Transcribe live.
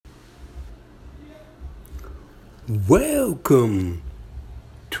Welcome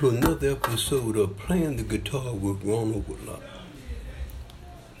to another episode of Playing the Guitar with Ronald Whitlock.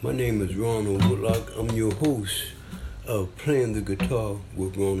 My name is Ronald Whitlock. I'm your host of Playing the Guitar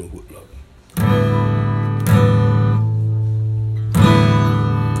with Ronald Whitlock.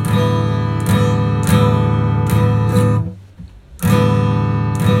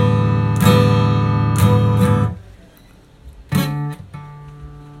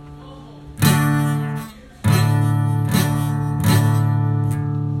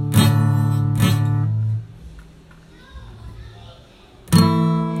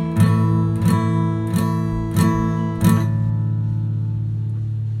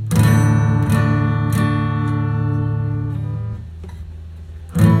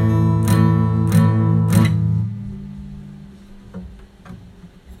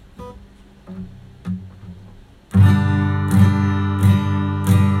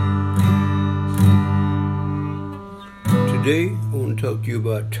 Today, I want to talk to you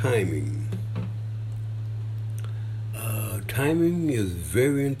about timing. Timing is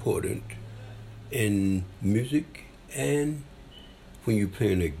very important in music and when you're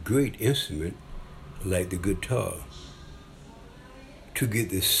playing a great instrument like the guitar. To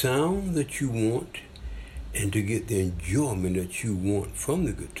get the sound that you want and to get the enjoyment that you want from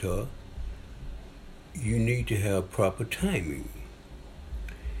the guitar, you need to have proper timing.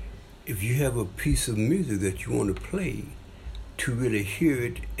 If you have a piece of music that you want to play, to really hear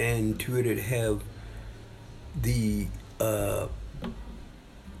it and to really have the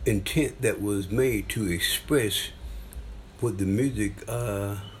intent that was made to express what the music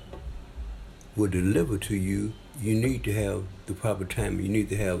will deliver to you, you need to have the proper timing. You need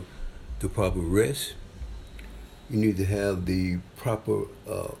to have the proper rest. You need to have the proper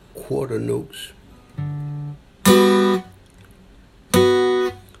quarter notes.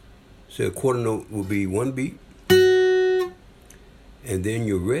 So a quarter note will be one beat. And then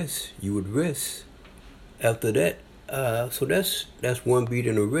your rest, you would rest after that. So that's one beat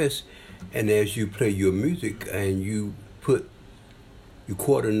and a rest. And as you play your music and you put your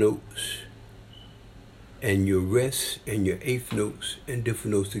quarter notes and your rest and your eighth notes and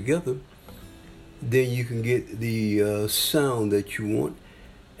different notes together, then you can get the sound that you want,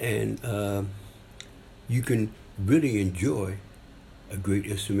 and you can really enjoy a great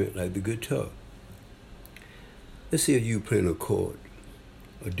instrument like the guitar. Let's say if you're playing a chord,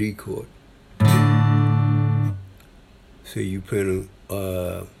 a D chord. Say you're playing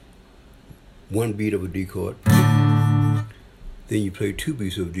one beat of a D chord. Then you play two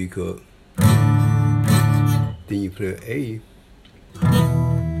beats of a D chord. Then you play A.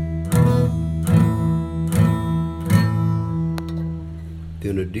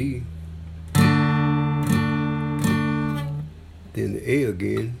 Then a D. Then the A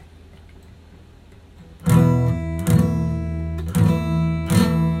again.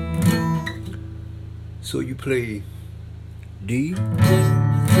 So you play D, A,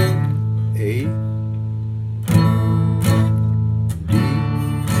 D, A.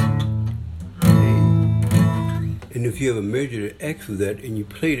 And if you have a measure to X for that and you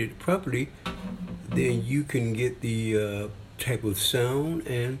played it properly, then you can get the type of sound,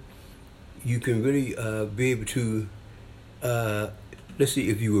 and you can really be able to, let's see,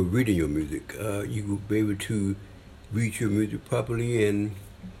 if you were reading your music, you would be able to read your music properly and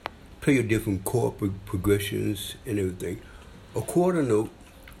play your different chord progressions and everything. A quarter note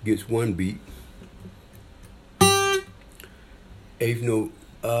gets one beat. Eighth note,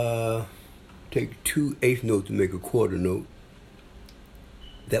 take two eighth notes to make a quarter note.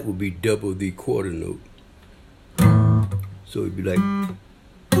 That would be double the quarter note. So it'd be like,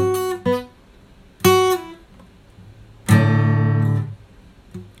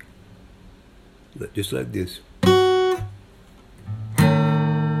 just like this.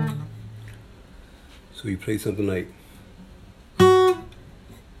 So you play something like,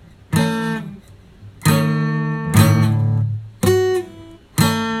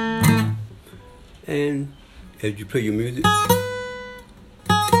 and as you play your music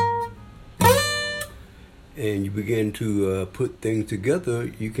and you begin to put things together,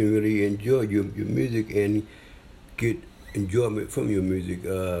 you can really enjoy your music and get enjoyment from your music.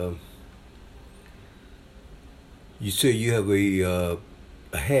 You say you have a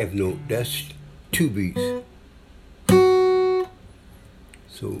half note, that's two beats.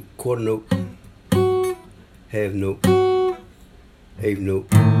 So quarter note, half note, eighth note.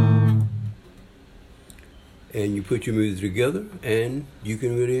 And you put your music together and you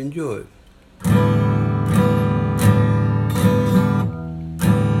can really enjoy it.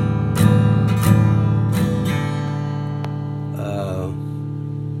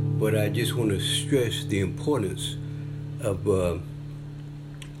 But I just want to stress the importance of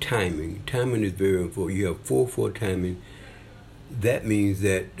timing. Timing is very important. You have 4/4 timing. That means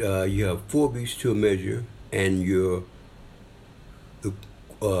that you have 4 beats to a measure, and the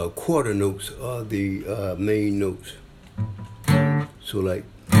quarter notes are the main notes. So like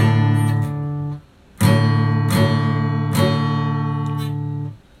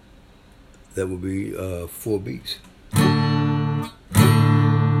that would be 4 beats.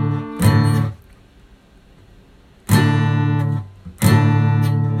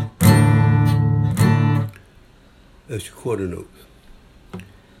 That's your quarter notes.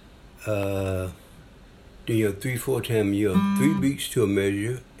 Then you have 3/4 time. You have 3 beats to a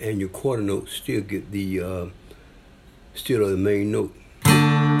measure, and your quarter notes still get the still are the main note.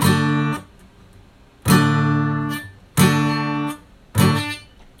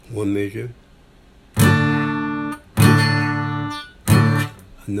 One measure,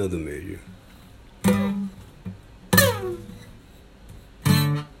 another measure.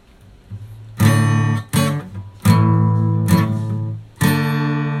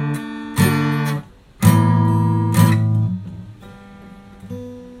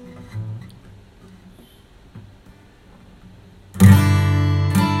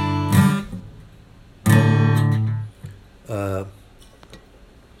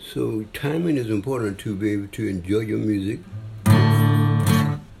 So timing is important to be able to enjoy your music.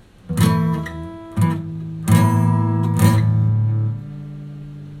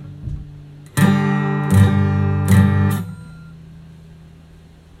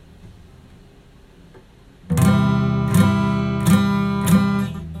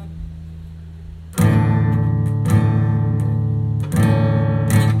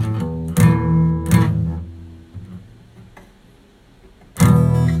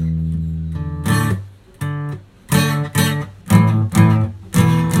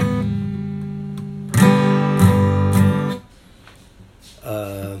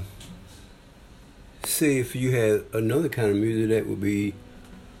 Say if you had another kind of music, that would be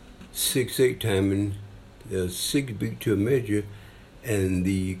 6/8 timing. There's 6 beat to a measure, and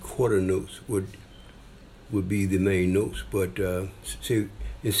the quarter notes would be the main notes. But say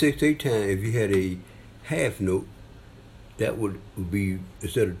in 6/8 time, if you had a half note, that would be,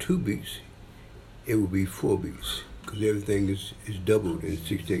 instead of 2 beats, it would be 4 beats, because everything is doubled in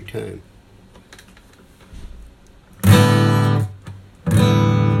 6/8 time.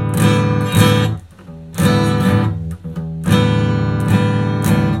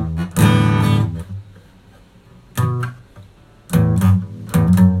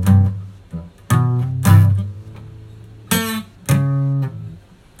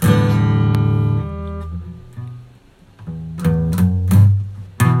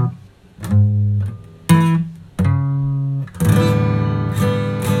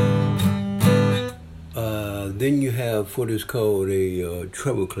 Then you have what is called a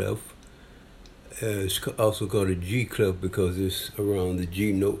treble clef. It's also called a G clef because it's around the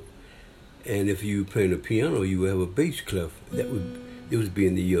G note. And if you play the piano, you would have a bass clef. It would be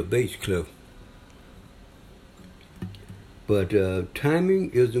in the bass clef. But timing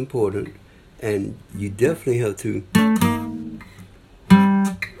is important, and you definitely have to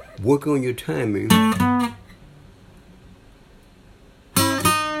work on your timing.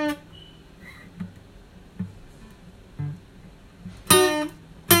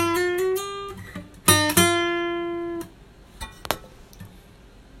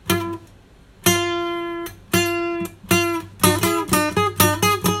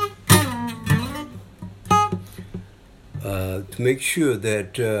 To make sure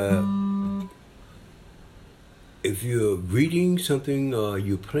that if you're reading something or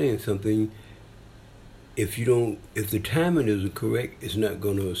you're playing something, if the timing isn't correct, it's not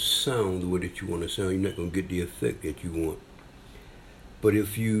going to sound the way that you want to sound. You're not going to get the effect that you want. But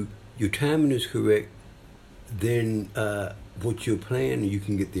if your timing is correct, then what you're playing, you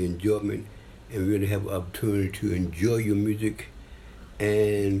can get the enjoyment and really have an opportunity to enjoy your music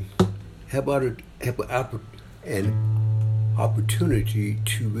and have an opportunity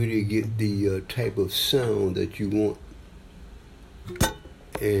to really get the type of sound that you want.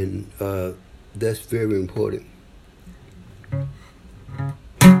 And that's very important.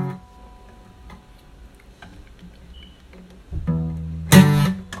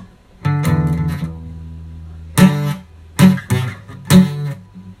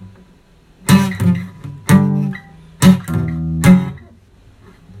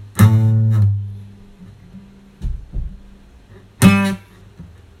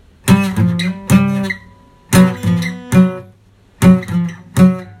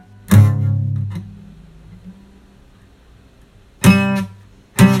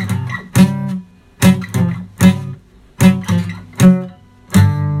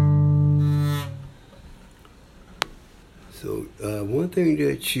 thing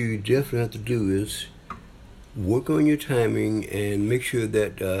that you definitely have to do is work on your timing and make sure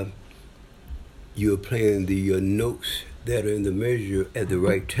that you're playing the notes that are in the measure at the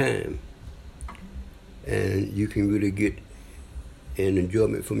right time. And you can really get an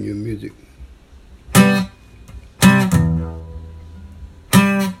enjoyment from your music.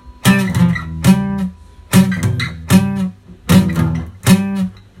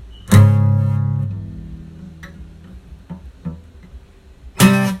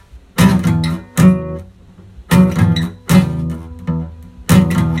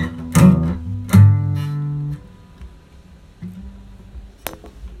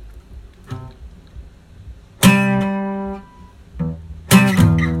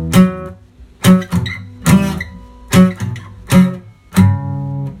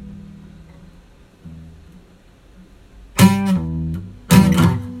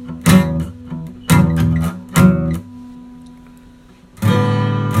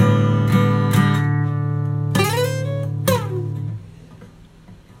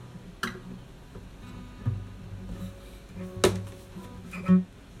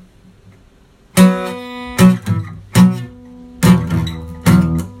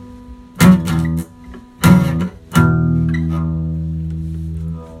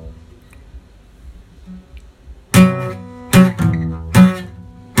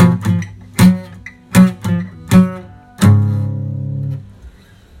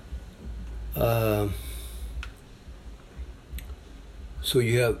 So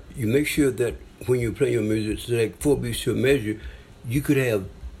you make sure that when you play your music, so like 4 beats to a measure, you could have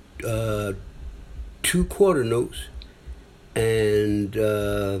 2 quarter notes, and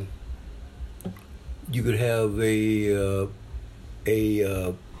you could have a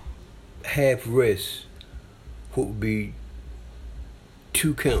half rest, what would be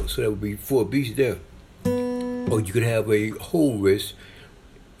 2 counts, so that would be 4 beats there. Or you could have a whole rest,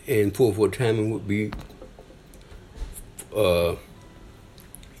 and 4/4 timing would be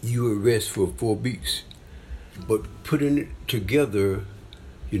you would rest for 4 beats. But putting it together,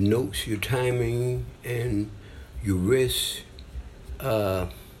 your notes, your timing, and your rest, and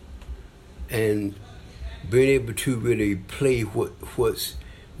being able to really play what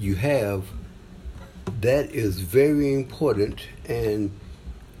you have, that is very important. And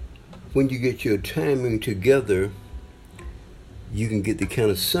when you get your timing together, you can get the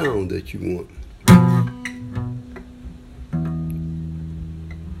kind of sound that you want.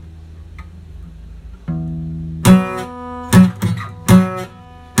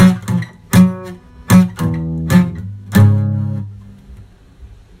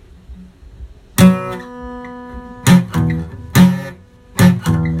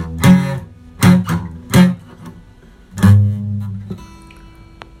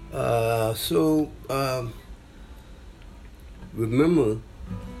 Remember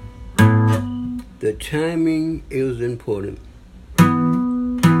that timing is important.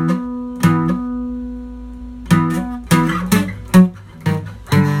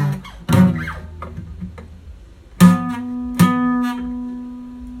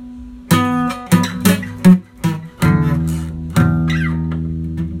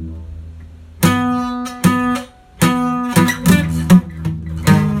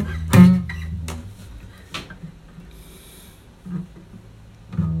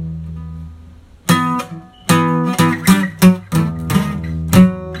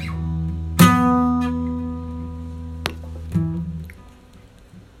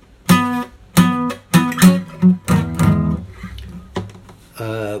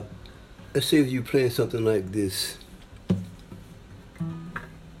 Let's say if you're playing something like this.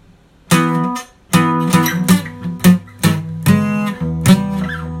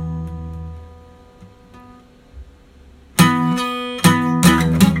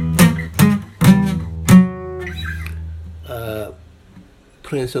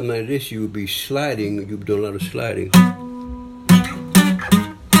 Playing something like this, you would be sliding, you'd be doing a lot of sliding.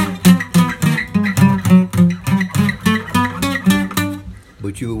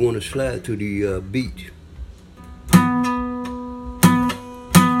 But you would want to slide to the beat.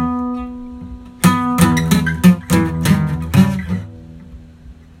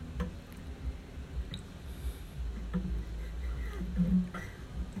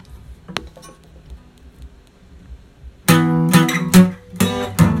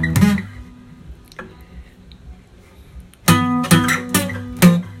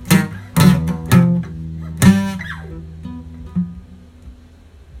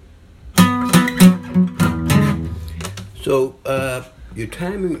 So your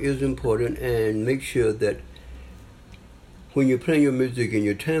timing is important, and make sure that when you're playing your music and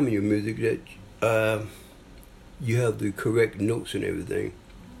you're timing your music, that you have the correct notes and everything.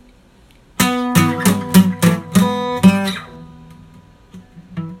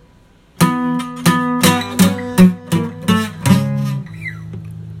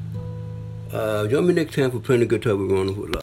 Join me next time for playing the guitar with Ronald Woodlock.